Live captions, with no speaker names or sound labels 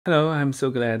Hello, I'm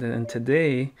so glad, and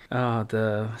today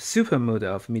the SuperMode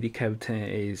of MIDI Captain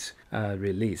is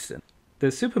released. The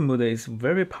SuperMode is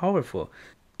very powerful.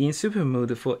 In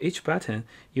SuperMode, for each button,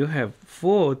 you have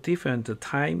 4 different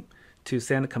time to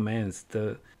send commands.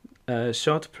 The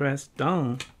short press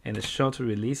down and the short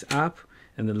release up,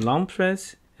 and the long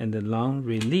press and the long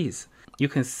release. You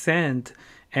can send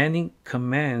any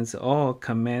commands or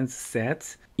command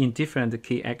sets in different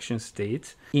key action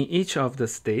states. In each of the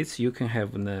states, you can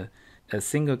have a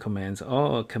single commands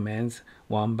or commands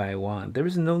one by one. There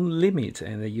is no limit,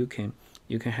 and you can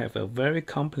have a very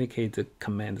complicated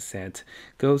command set.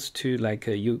 Goes to like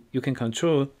you can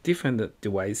control different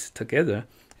devices together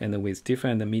and with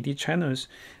different MIDI channels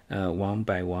one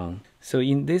by one. So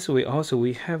in this way also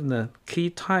we have the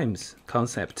key times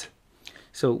concept.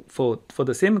 So for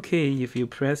the same key, if you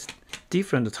press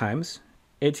different times,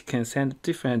 it can send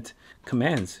different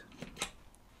commands.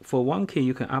 For one key,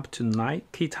 you can up to 9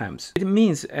 key times. It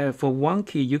means for one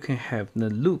key, you can have the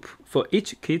loop. For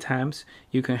each key times,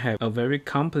 you can have a very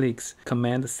complex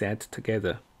command set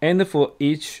together. And for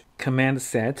each command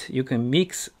set, you can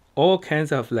mix all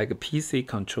kinds of like PC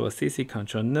control, CC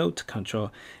control, note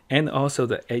control, and also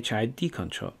the HID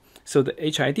control. So the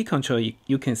HID control,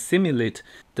 you can simulate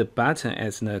the button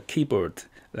as a keyboard,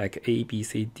 like A, B,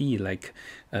 C, D, like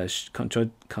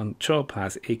control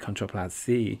plus A, control plus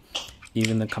C,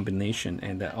 even the combination,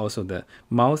 and also the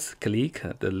mouse click,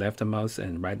 the left mouse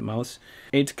and right mouse.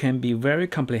 It can be very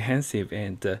comprehensive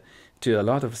and do a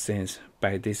lot of things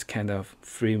by this kind of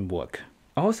framework.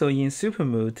 Also in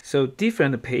SuperMode, so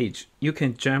different page, you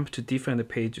can jump to different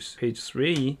pages. Page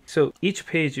 3, so each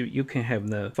page you can have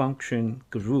the function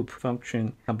group,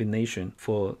 function combination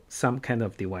for some kind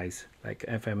of device like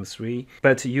FM3,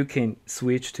 but you can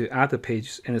switch to other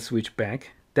pages and switch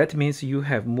back. That means you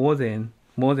have more than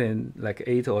like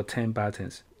 8 or 10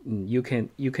 buttons. You can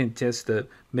just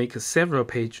make several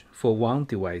pages for one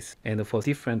device and for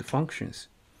different functions.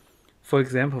 For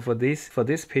example, for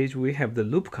this page, we have the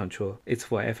loop control. It's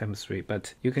for FM3,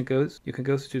 but you can go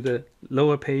to the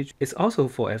lower page. It's also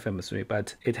for FM3,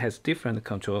 but it has different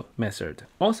control method.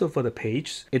 Also for the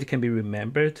pages, it can be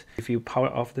remembered. If you power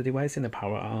off the device and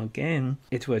power on again,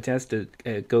 it will just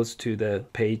goes to the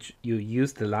page you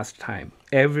used the last time.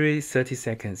 Every 30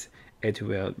 seconds, it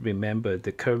will remember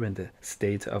the current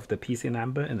state of the PC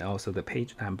number and also the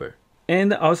page number.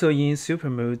 And also in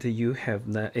SuperMode, you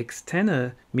have the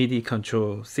external MIDI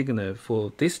control signal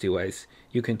for this device.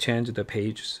 You can change the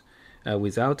pages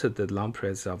without the long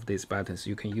press of these buttons.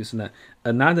 You can use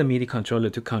another MIDI controller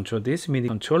to control this MIDI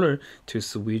controller to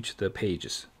switch the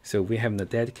pages. So we have the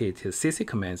dedicated CC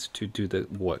commands to do the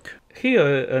work.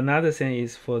 Here, another thing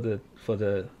is for the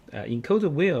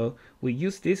encoder wheel, we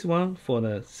use this one for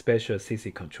the special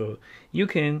CC control. You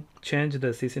can change the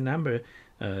CC number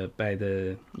by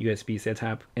the USB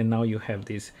setup, and now you have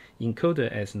this encoder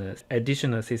as an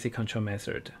additional CC control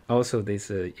method. Also this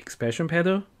expression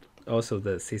pedal, also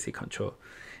the CC control.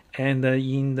 And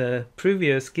in the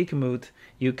previous gig mode,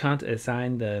 you can't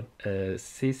assign the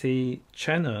CC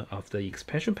channel of the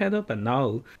expression pedal, but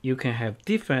now you can have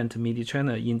different MIDI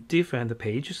channel in different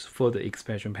pages for the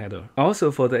expression pedal. Also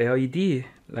for the LED,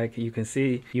 like you can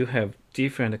see, you have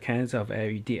different kinds of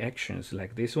LED actions.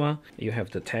 Like this one, you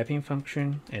have the tapping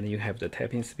function and you have the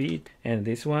tapping speed. And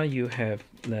this one, you have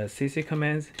the CC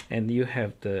commands and you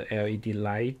have the LED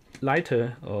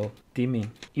lighter or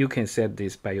dimming. You can set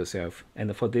this by yourself.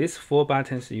 And for these 4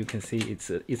 buttons, you can see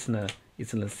it's in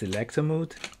a selector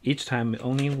mode. Each time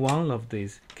only one of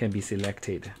these can be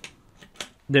selected.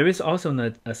 There is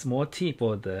also a small tip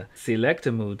for the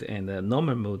selector mode and the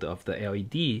normal mode of the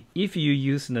LED. If you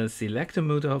use the selector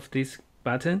mode of this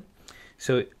button,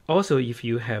 so also if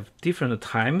you have different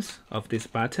times of this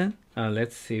button,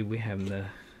 let's see, we have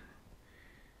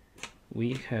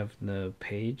the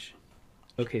page.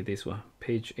 Okay, this one,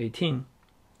 page 18.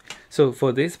 So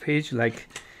for this page, like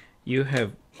you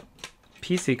have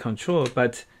PC control,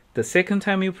 but the second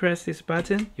time you press this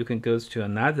button, you can go to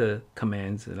another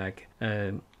command like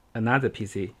another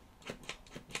PC.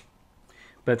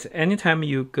 But anytime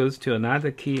you go to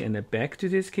another key and back to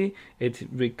this key, it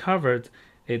recovered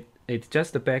it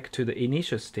just back to the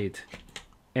initial state.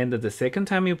 And the second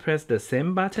time you press the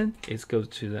same button, it goes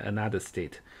to another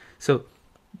state. So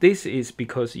this is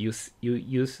because you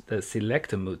use the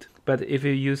selector mode. But if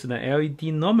you use the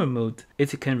LED normal mode,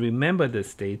 it can remember the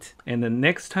state. And the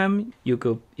next time you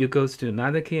go to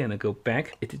another key and go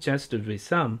back, it just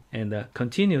resum and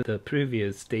continue the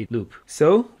previous state loop.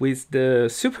 So with the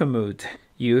SuperMode,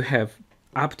 you have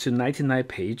up to 99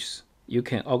 pages. You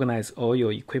can organize all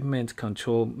your equipment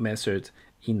control methods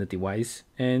in the device,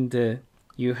 and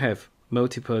you have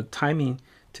multiple timing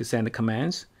to send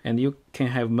commands, and you can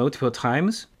have multiple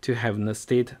times to have the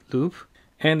state loop.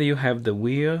 And you have the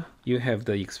wheel, you have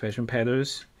the expression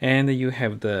patterns, and you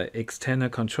have the external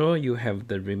control, you have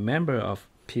the remember of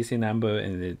PC number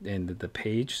and the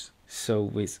page. So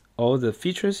with all the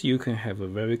features, you can have a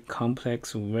very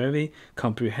complex, very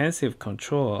comprehensive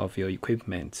control of your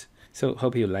equipment. So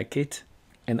hope you like it.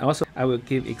 And also I will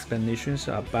give explanations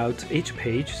about each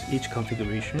page, each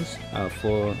configurations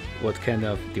for what kind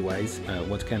of device,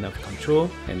 what kind of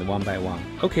control, and one by one.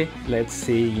 Okay, let's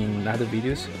see in other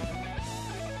videos.